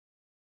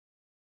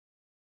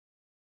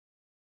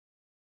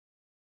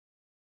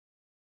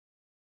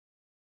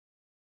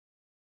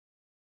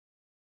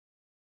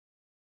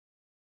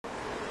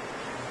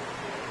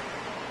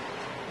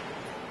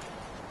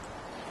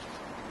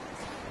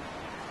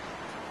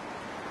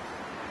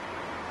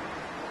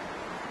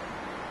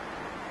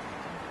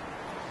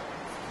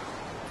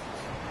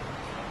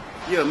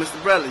Yeah,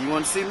 Mr. Bradley, you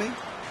want to see me?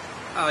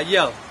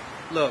 Yo,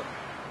 look.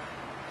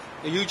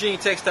 The Eugene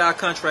textile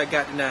contract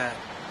got denied.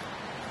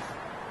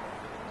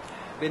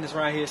 Business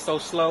around here is so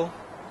slow,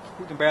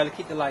 we can barely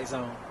keep the lights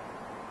on.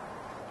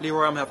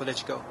 Leroy, I'm gonna have to let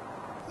you go.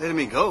 Letting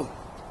me go?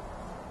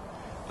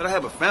 But I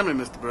have a family,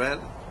 Mr.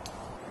 Bradley.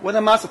 What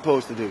am I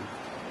supposed to do?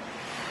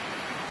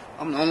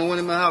 I'm the only one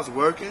in my house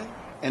working,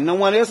 and no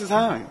one else is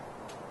hiring.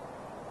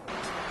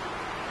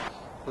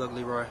 Look,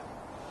 Leroy,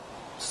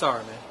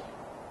 sorry, man.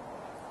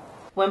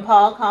 When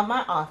Paul called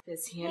my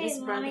office, he and his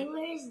brother... Mommy,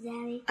 where's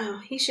Daddy? Oh,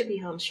 he should be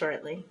home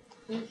shortly.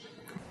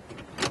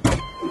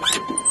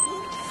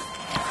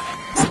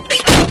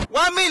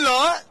 Why me,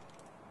 Lord?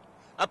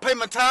 I pay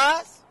my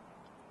tithes.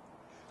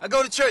 I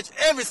go to church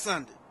every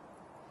Sunday.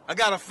 I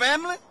got a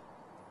family.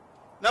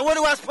 Now what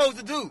am I supposed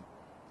to do?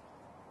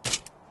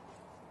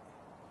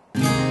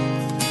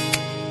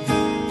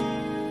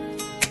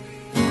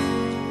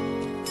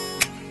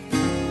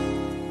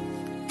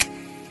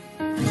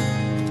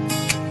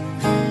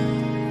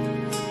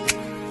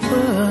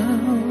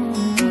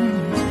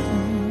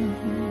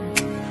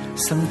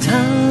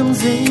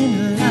 Sometimes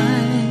in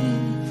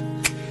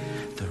life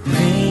the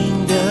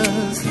rain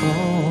does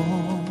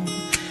fall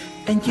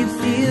and you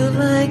feel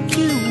like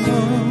you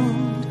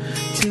want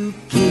to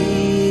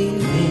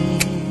give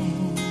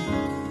in.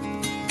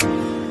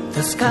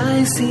 The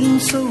sky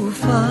seems so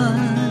far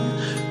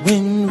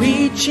when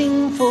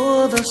reaching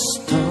for the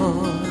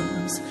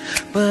stars,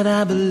 but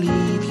I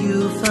believe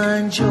you'll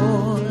find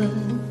joy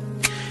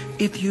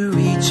if you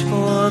reach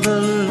for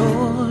the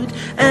Lord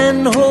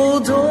and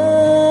hold on.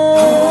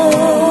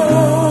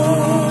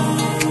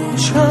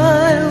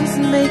 Trials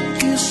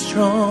make you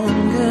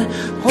stronger.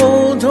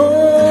 Hold on.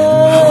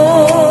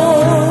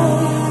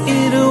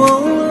 It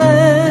won't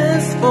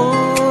last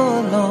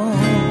for long.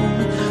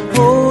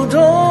 Hold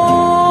on.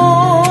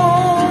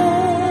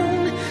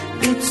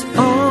 It's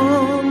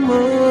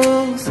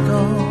almost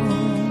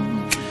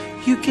gone.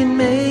 You can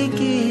make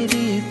it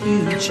if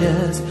you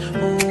just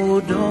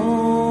hold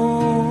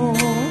on.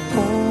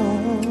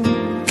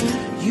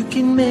 You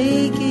can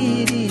make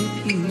it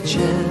if you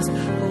just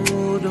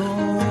hold on.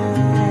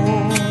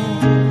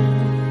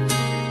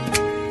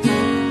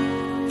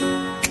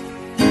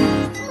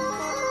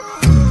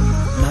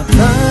 My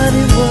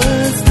body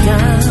was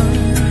down,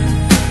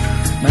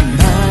 my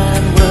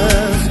mind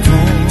was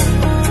torn.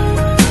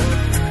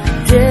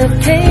 Death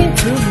came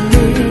to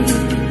me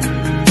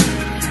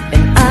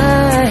and I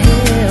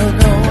held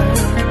on.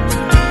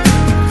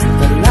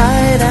 The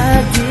light I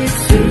did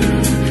see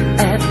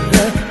at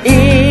the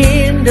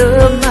end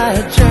of my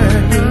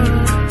journey.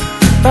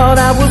 Thought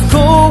I was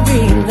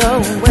going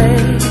away,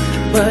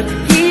 but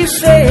he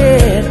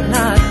said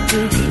not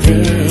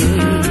today.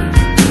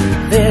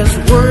 There's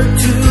work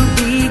to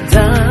be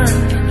done.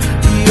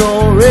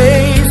 Your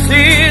race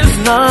is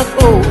not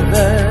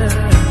over.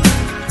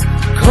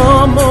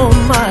 Come on,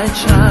 my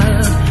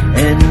child,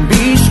 and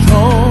be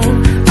strong.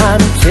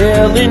 I'm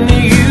telling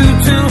you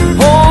to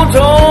hold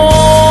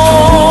on.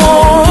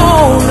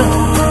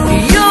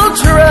 Your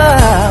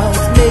trials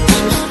make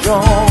you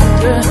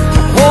stronger.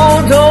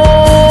 Hold on.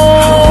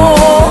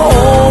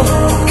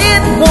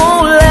 It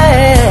won't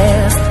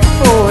last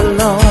for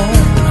long.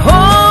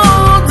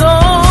 Hold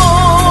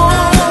on.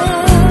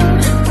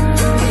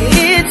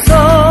 It's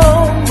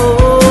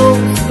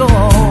almost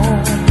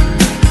gone.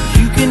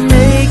 You can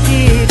make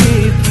it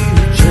if you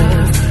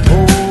just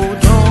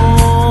hold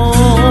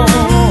on.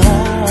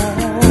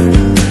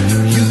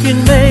 You can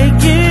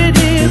make it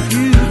if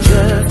you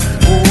just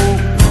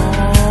hold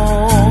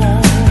on.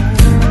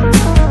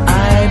 I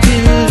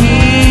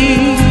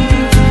believe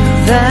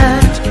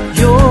that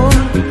your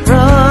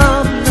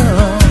problems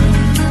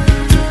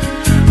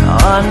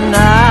are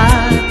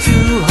not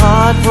too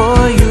hard for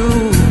you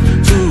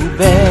to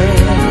bear.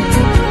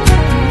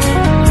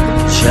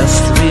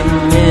 Just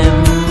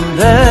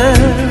remember,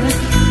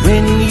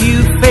 when you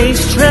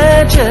face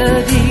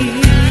tragedy,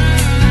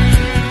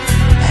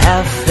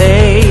 have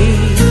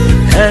faith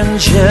and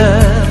just